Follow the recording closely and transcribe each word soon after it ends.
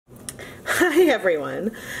Hi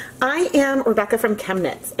everyone, I am Rebecca from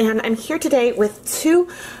ChemKnits, and I'm here today with two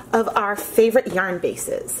of our favorite yarn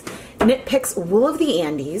bases. Knit Picks Wool of the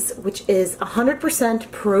Andes, which is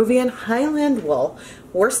 100% Peruvian Highland wool,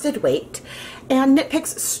 worsted weight, and Knit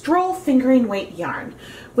Picks Stroll fingering weight yarn,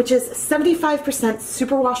 which is 75%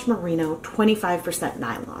 superwash merino, 25%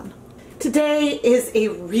 nylon. Today is a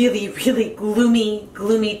really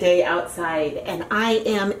gloomy day outside, and I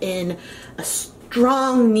am in a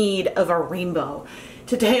strong need of a rainbow.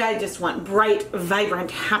 Today I just want bright,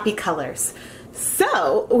 vibrant, happy colors.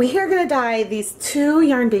 So we are going to dye these two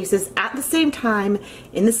yarn bases at the same time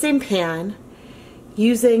in the same pan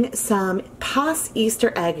using some Pass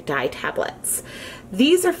Easter egg dye tablets.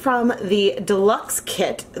 These are from the deluxe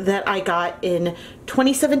kit that I got in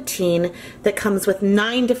 2017 that comes with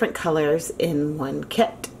 9 different colors in one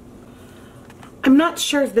kit. I'm not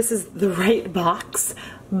sure if this is the right box,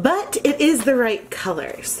 but it is the right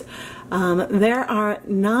colors. There are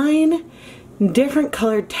 9 different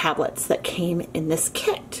colored tablets that came in this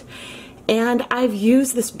kit. And I've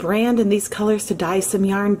used this brand and these colors to dye some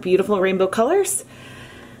yarn, beautiful rainbow colors.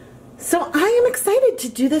 So I am excited to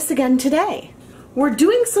do this again today. We're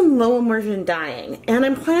doing some low immersion dyeing, and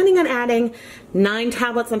I'm planning on adding 9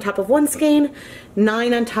 tablets on top of one skein,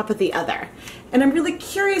 9 on top of the other. And I'm really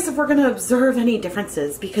curious if we're going to observe any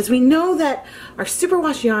differences, because we know that our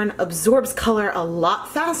superwash yarn absorbs color a lot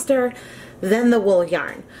faster than the wool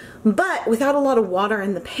yarn. But without a lot of water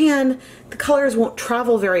in the pan, the colors won't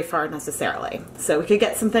travel very far necessarily. So we could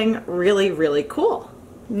get something really cool.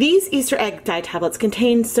 These Easter egg dye tablets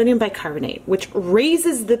contain sodium bicarbonate, which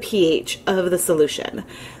raises the pH of the solution.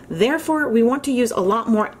 Therefore, we want to use a lot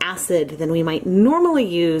more acid than we might normally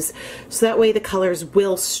use, so that way the colors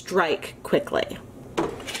will strike quickly.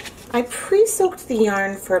 I pre-soaked the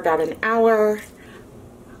yarn for about an hour.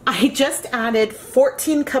 I just added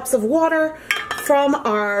 14 cups of water from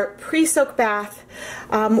our pre-soak bath,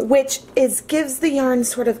 which gives the yarn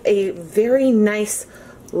sort of a very nice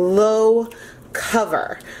low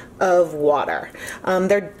cover of water.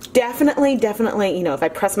 They're definitely, you know, if I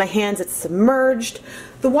press my hands, it's submerged.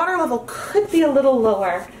 The water level could be a little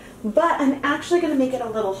lower, but I'm actually going to make it a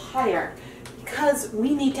little higher because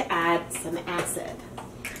we need to add some acid.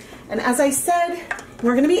 And as I said,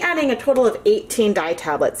 we're going to be adding a total of 18 dye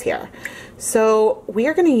tablets here. So we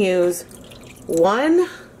are going to use 1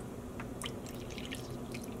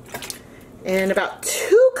 and about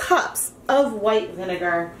 2 cups of white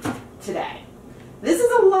vinegar today. This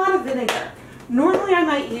is a lot of vinegar. Normally I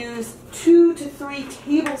might use 2 to 3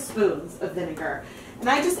 tablespoons of vinegar, and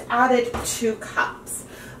I just added 2 cups.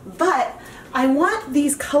 But I want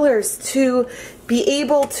these colors to be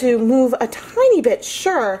able to move a tiny bit,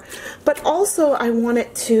 sure, but also I want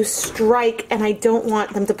it to strike, and I don't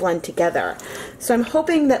want them to blend together. So I'm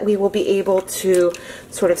hoping that we will be able to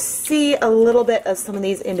sort of see a little bit of some of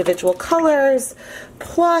these individual colors,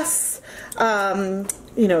 plus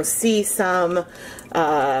you know, see some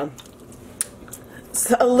a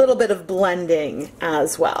little bit of blending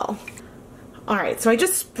as well. Alright, so I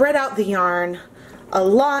just spread out the yarn a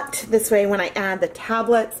lot this way when I add the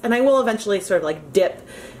tablets, and I will eventually sort of like dip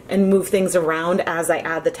and move things around as I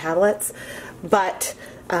add the tablets, but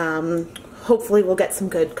hopefully we'll get some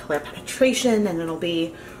good color penetration and it'll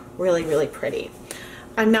be really pretty.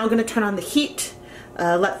 I'm now going to turn on the heat,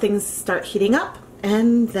 let things start heating up,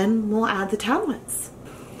 and then we'll add the tablets.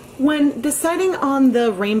 When deciding on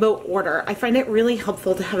the rainbow order, I find it really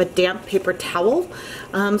helpful to have a damp paper towel,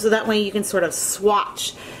 so that way you can sort of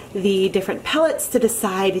swatch the different pellets to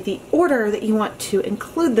decide the order that you want to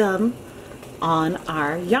include them on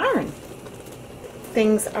our yarn.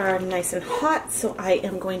 Things are nice and hot, so I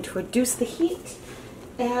am going to reduce the heat,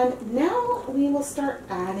 and now we will start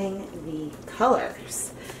adding the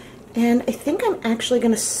colors. And I think I'm actually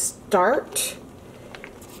going to start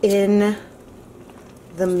in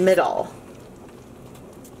the middle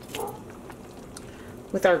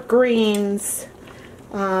with our greens,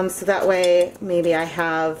 so that way maybe I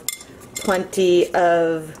have plenty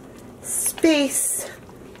of space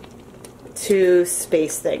to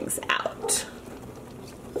space things out.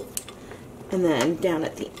 And then down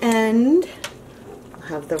at the end we'll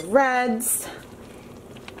have the reds.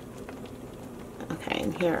 Okay,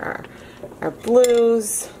 and here are our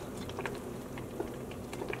blues,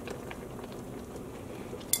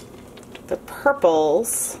 the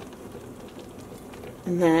purples,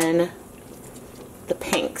 and then the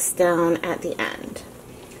pinks down at the end.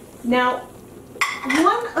 Now,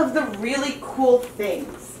 one of the really cool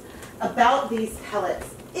things about these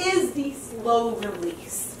pellets is the slow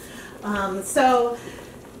release. So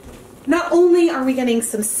not only are we getting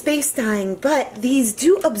some space dyeing, but these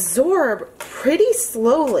do absorb pretty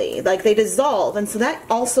slowly, like they dissolve, and so that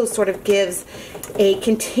also sort of gives a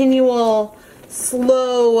continual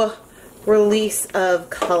slow release of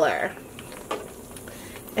color.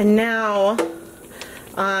 And now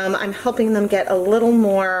I'm helping them get a little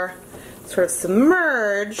more sort of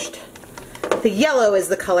submerged. The yellow is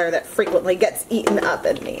the color that frequently gets eaten up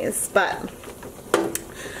in these, but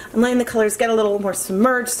I'm letting the colors get a little more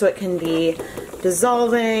submerged so it can be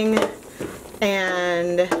dissolving,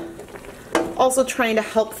 and also trying to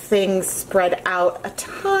help things spread out a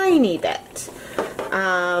tiny bit.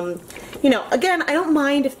 You know, again, I don't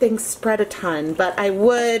mind if things spread a ton, but I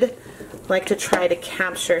would like to try to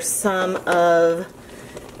capture some of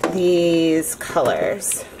these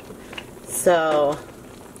colors. So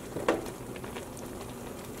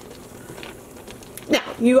now,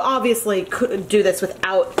 you obviously could do this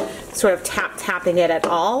without sort of tapping it at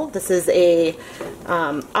all. This is a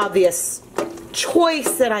obvious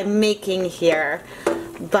choice that I'm making here,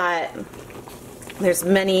 but there's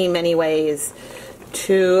many ways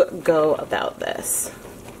to go about this.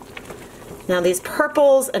 Now these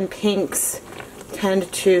purples and pinks tend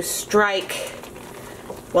to strike,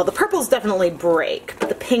 well, the purples definitely break, but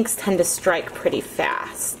the pinks tend to strike pretty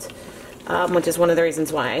fast, which is one of the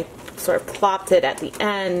reasons why I sort of plopped it at the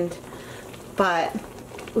end. But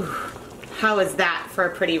ooh, how is that for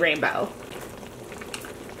a pretty rainbow?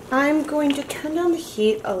 I'm going to turn down the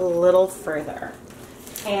heat a little further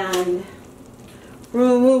and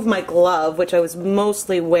remove my glove, which I was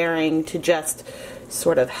mostly wearing to just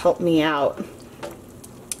sort of help me out.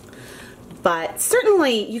 But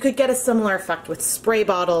certainly you could get a similar effect with spray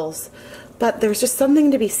bottles, but there's just something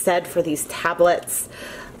to be said for these tablets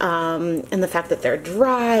and the fact that they're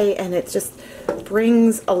dry, and it just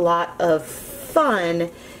brings a lot of fun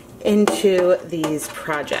into these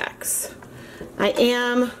projects.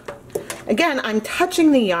 I'm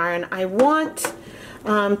touching the yarn. I want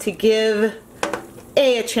to give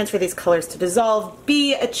A, chance for these colors to dissolve,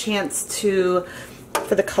 B, a chance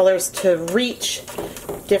for the colors to reach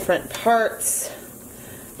different parts,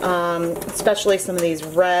 especially some of these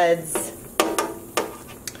reds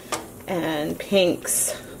and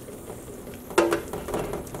pinks.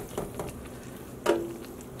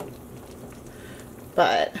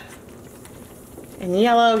 But in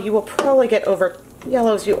yellow, you will probably get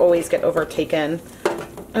yellows you always get overtaken.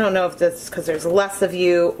 I don't know if that's because there's less of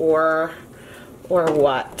you or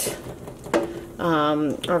what.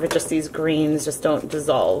 Or if it's just these greens just don't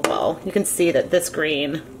dissolve well. You can see that this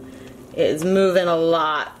green is moving a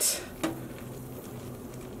lot.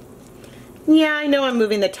 Yeah, I know I'm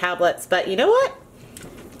moving the tablets, but you know what?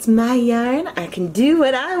 It's my yarn. I can do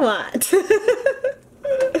what I want.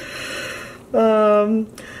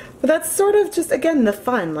 But that's sort of just, again, the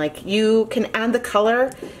fun. Like, you can add the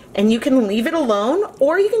color and you can leave it alone,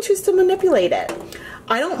 or you can choose to manipulate it.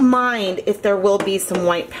 I don't mind if there will be some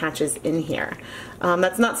white patches in here.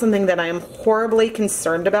 That's not something that I am horribly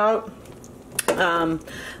concerned about.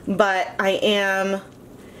 But I am,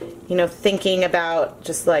 you know, thinking about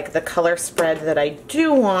just like the color spread that I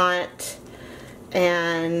do want.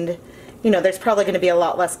 And, you know, there's probably going to be a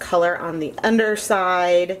lot less color on the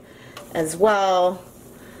underside as well.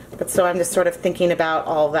 But so I'm just sort of thinking about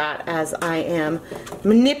all that as I am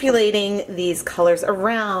manipulating these colors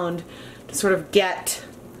around to sort of get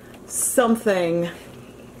something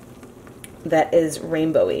that is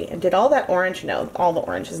rainbowy. And did all that orange? No, all the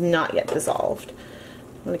orange is not yet dissolved.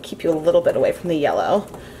 I'm going to keep you a little bit away from the yellow.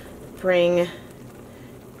 Bring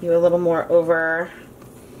you a little more over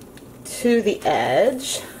to the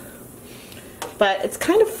edge. But it's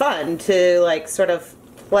kind of fun to like sort of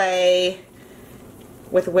play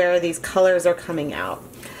with where these colors are coming out.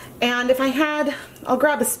 And if I had, I'll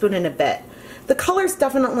grab a spoon in a bit. The colors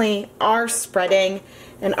definitely are spreading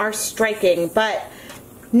and are striking, but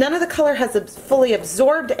none of the color has fully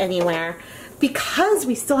absorbed anywhere because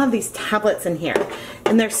we still have these tablets in here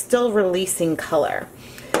and they're still releasing color,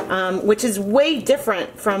 which is way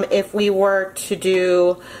different from if we were to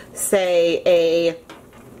do, say,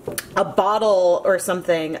 a bottle or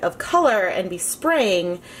something of color and be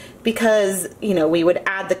spraying, because, you know, we would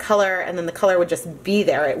add the color and then the color would just be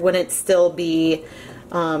there. It wouldn't still be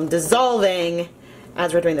dissolving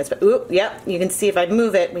as we're doing this. But oop, yep, you can see if I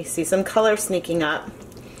move it, we see some color sneaking up.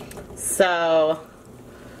 So,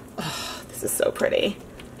 oh, this is so pretty.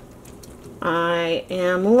 I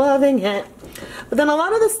am loving it. But then a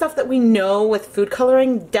lot of the stuff that we know with food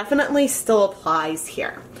coloring definitely still applies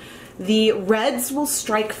here. The reds will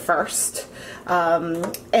strike first,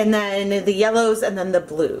 and then the yellows, and then the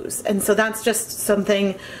blues. And so that's just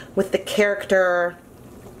something with the character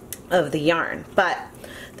of the yarn. But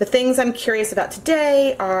the things I'm curious about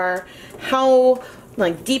today are how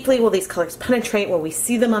deeply will these colors penetrate? Will we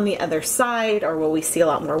see them on the other side, or will we see a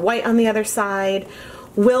lot more white on the other side?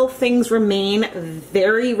 Will things remain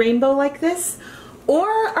very rainbow like this, or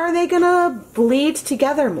are they gonna bleed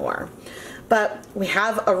together more? But we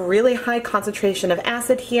have a really high concentration of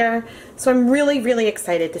acid here, so I'm really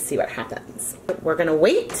excited to see what happens. We're gonna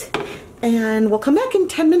wait, and we'll come back in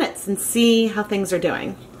 10 minutes and see how things are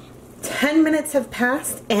doing. 10 minutes have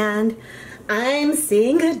passed, and I'm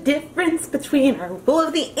seeing a difference between our Wool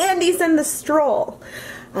of the Andes and the Stroll.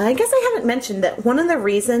 I guess I haven't mentioned that one of the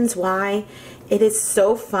reasons why it is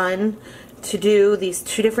so fun to do these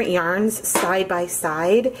two different yarns side by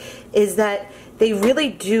side is that they really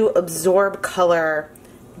do absorb color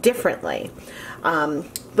differently.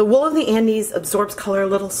 The Wool of the Andes absorbs color a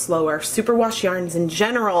little slower. Superwash yarns in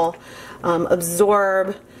general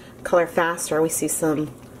absorb color faster. We see some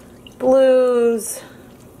blues,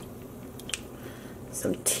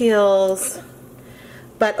 some teals,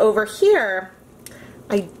 but over here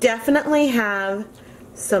I definitely have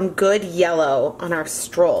some good yellow on our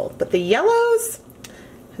Stroll, but the yellows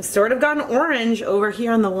have sort of gone orange over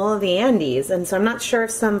here on the Wool of the Andes, and so I'm not sure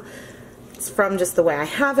if it's from just the way I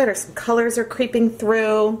have it or some colors are creeping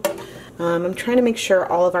through. I'm trying to make sure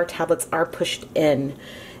all of our tablets are pushed in.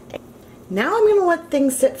 Now I'm going to let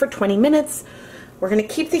things sit for 20 minutes. We're going to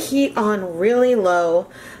keep the heat on really low.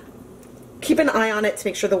 Keep an eye on it to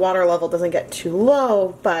make sure the water level doesn't get too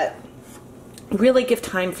low, but really give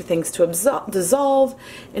time for things to dissolve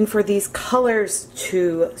and for these colors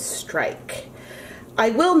to strike.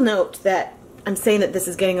 I will note that I'm saying that this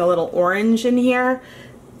is getting a little orange in here.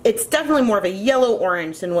 It's definitely more of a yellow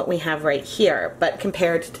orange than what we have right here, but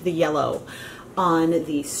compared to the yellow on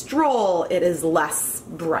the Stroll, it is less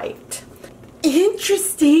bright.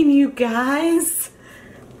 Interesting, you guys.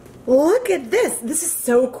 Look at this. This is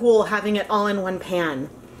so cool having it all in one pan.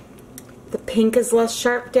 The pink is less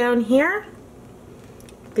sharp down here.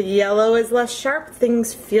 The yellow is less sharp.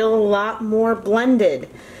 Things feel a lot more blended.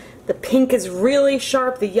 The pink is really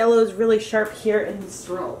sharp. The yellow is really sharp here in the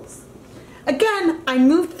Strolls. Again, I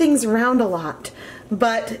moved things around a lot,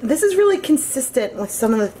 but this is really consistent with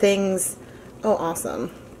some of the things, oh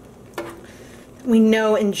awesome, we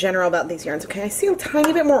know in general about these yarns. Okay, I see a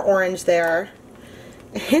tiny bit more orange there.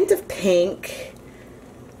 A hint of pink,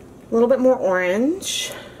 a little bit more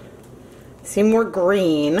orange, see more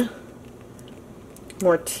green,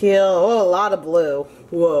 more teal, oh, a lot of blue,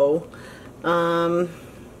 whoa.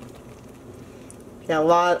 Yeah, a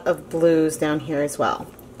lot of blues down here as well.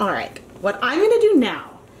 Alright, what I'm going to do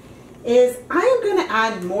now is I am going to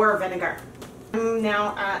add more vinegar. I'm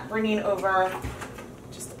now bringing over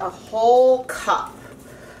just a whole cup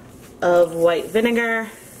of white vinegar.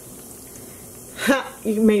 Ha!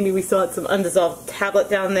 Maybe we still had some undissolved tablet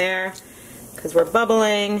down there because we're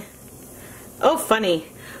bubbling. Oh, funny.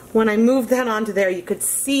 When I moved that onto there, you could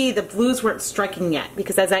see the blues weren't striking yet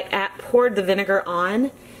because as I poured the vinegar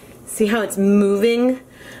on, see how it's moving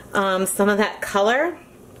some of that color?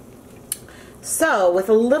 So with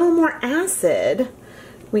a little more acid,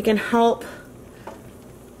 we can help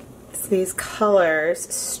these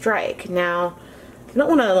colors strike. Now, I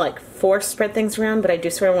don't want to force spread things around, but I do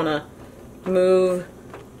sort of want to move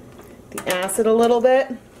the acid a little bit.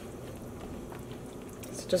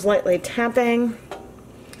 So just lightly tapping.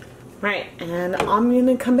 Right, and I'm going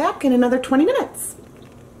to come back in another 20 minutes.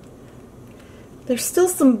 There's still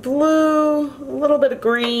some blue, a little bit of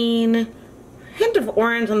green, a hint of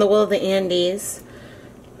orange on the Wool of the Andes.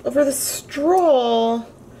 Over the Stroll,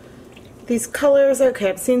 these colors, okay,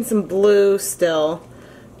 I'm seeing some blue still.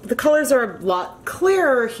 The colors are a lot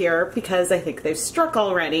clearer here because I think they've struck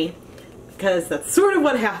already, because that's sort of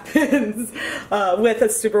what happens with a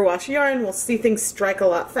superwash yarn. We'll see things strike a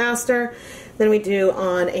lot faster than we do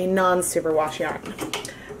on a non-superwash yarn.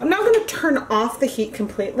 I'm not going to turn off the heat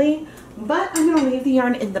completely, but I'm going to leave the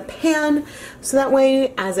yarn in the pan so that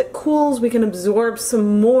way as it cools we can absorb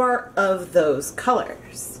some more of those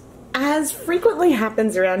colors. As frequently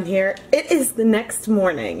happens around here, it is the next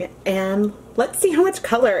morning and let's see how much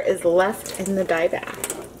color is left in the dye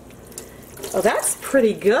bath. Oh, that's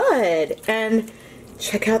pretty good. And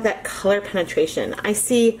check out that color penetration. I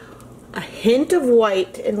see a hint of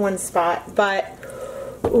white in one spot, but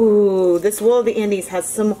ooh, this Wool of the Andes has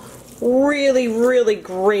some really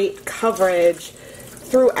great coverage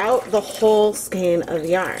throughout the whole skein of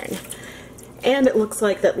yarn. And it looks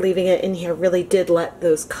like that leaving it in here really did let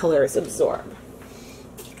those colors absorb.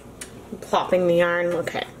 Plopping the yarn,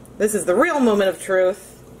 okay. This is the real moment of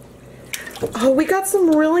truth. Oh, we got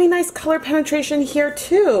some really nice color penetration here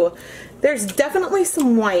too. There's definitely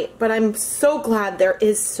some white, but I'm so glad there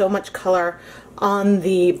is so much color on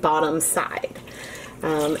the bottom side.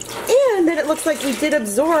 And then it looks like we did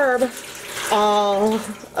absorb all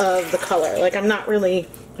of the color. Like, I'm not really,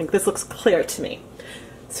 like, this looks clear to me.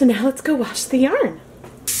 So now let's go wash the yarn.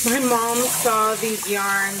 My mom saw these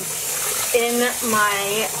yarns in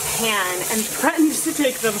my pan and threatened to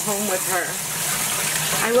take them home with her.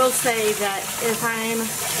 I will say that if I'm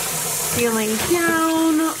feeling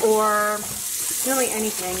down or really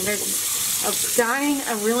anything, dyeing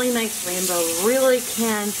a really nice rainbow really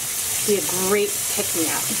can be a great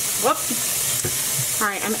pick-me-up. Whoops.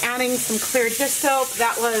 Alright, I'm adding some clear dish soap.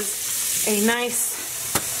 That was a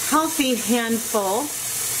nice, healthy handful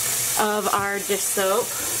of our dish soap.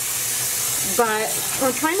 But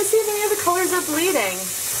we're trying to see if any of the colors are bleeding.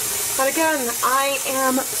 But again, I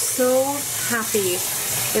am so happy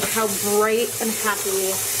with how bright and happy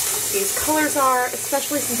these colors are,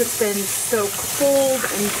 especially since it's been so cold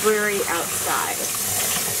and dreary outside.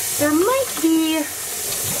 There might be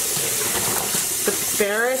the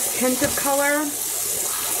barest hint of color,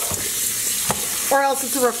 or else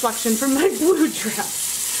it's a reflection from my blue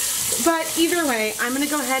dress. But either way, I'm going to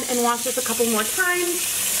go ahead and wash this a couple more times,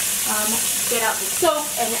 get out the soap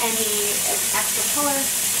and any extra color,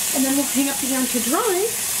 and then we'll hang up the yarn to dry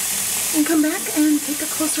and come back and take a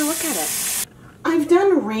closer look at it. I've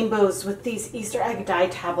done rainbows with these Easter egg dye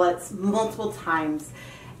tablets multiple times,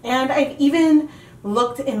 and I've even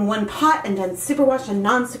looked in one pot and done superwash and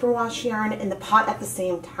non-superwash yarn in the pot at the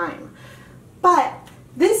same time. But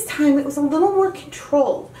this time it was a little more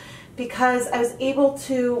controlled because I was able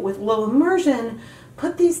to, with low immersion,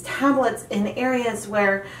 put these tablets in areas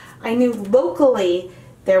where I knew locally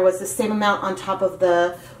there was the same amount on top of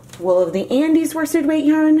the Wool of the Andes worsted weight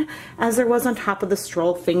yarn as there was on top of the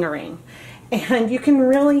Stroll fingering. And you can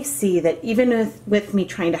really see that even with me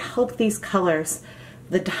trying to help these colors,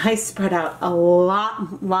 the dye spread out a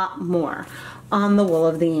lot more on the Wool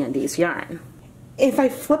of the Andes yarn. If I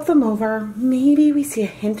flip them over, maybe we see a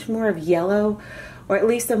hint more of yellow, or at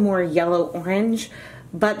least a more yellow-orange,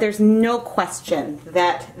 but there's no question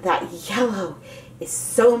that that yellow is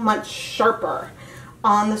so much sharper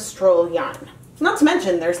on the Stroll yarn. Not to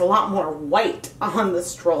mention there's a lot more white on the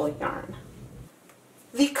Stroll yarn.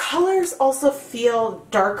 The colors also feel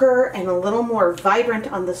darker and a little more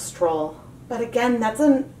vibrant on the Stroll, but again, that's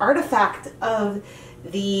an artifact of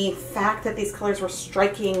the fact that these colors were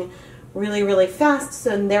striking really fast,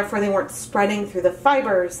 so and therefore they weren't spreading through the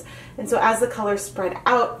fibers, and so as the colors spread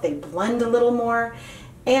out, they blend a little more,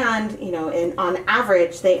 and you know, on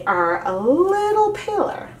average, they are a little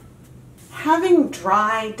paler. Having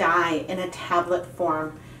dry dye in a tablet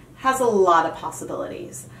form has a lot of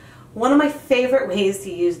possibilities. One of my favorite ways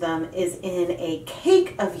to use them is in a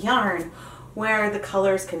cake of yarn where the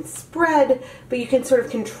colors can spread, but you can sort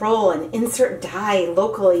of control and insert dye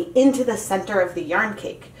locally into the center of the yarn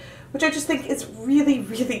cake, which I just think is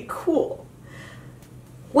really cool.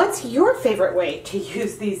 What's your favorite way to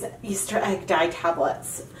use these Easter egg dye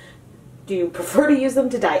tablets? Do you prefer to use them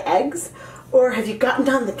to dye eggs? Or have you gotten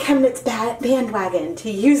on the ChemKnits bandwagon to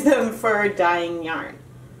use them for dyeing yarn?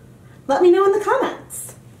 Let me know in the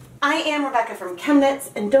comments. I am Rebecca from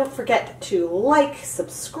ChemKnits, and don't forget to like,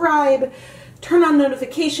 subscribe, turn on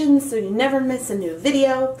notifications so you never miss a new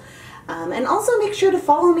video, and also make sure to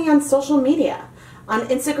follow me on social media. On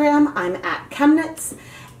Instagram, I'm at ChemKnits,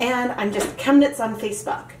 and I'm just ChemKnits on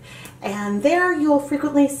Facebook. And there you'll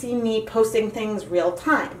frequently see me posting things real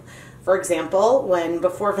time. For example, when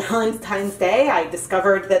before Valentine's Day I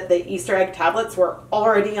discovered that the Easter egg tablets were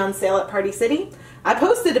already on sale at Party City, I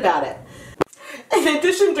posted about it. In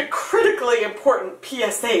addition to critically important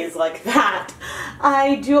PSAs like that,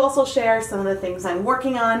 I do also share some of the things I'm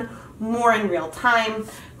working on more in real time.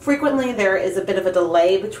 Frequently there is a bit of a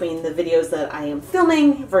delay between the videos that I am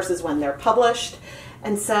filming versus when they're published,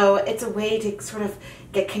 and so it's a way to sort of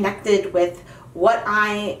get connected with what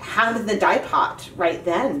I have in the dye pot right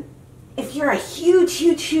then. If you're a huge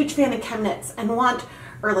fan of ChemKnits and want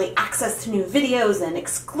early access to new videos and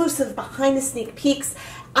exclusive behind the sneak peeks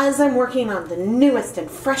as I'm working on the newest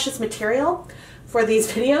and freshest material for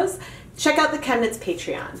these videos, check out the ChemKnits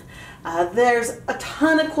Patreon. There's a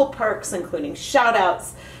ton of cool perks, including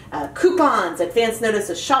shoutouts, coupons, advance notice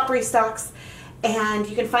of shop restocks, and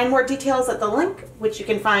you can find more details at the link, which you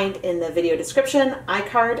can find in the video description,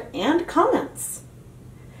 iCard, and comments.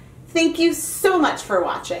 Thank you so much for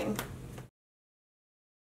watching.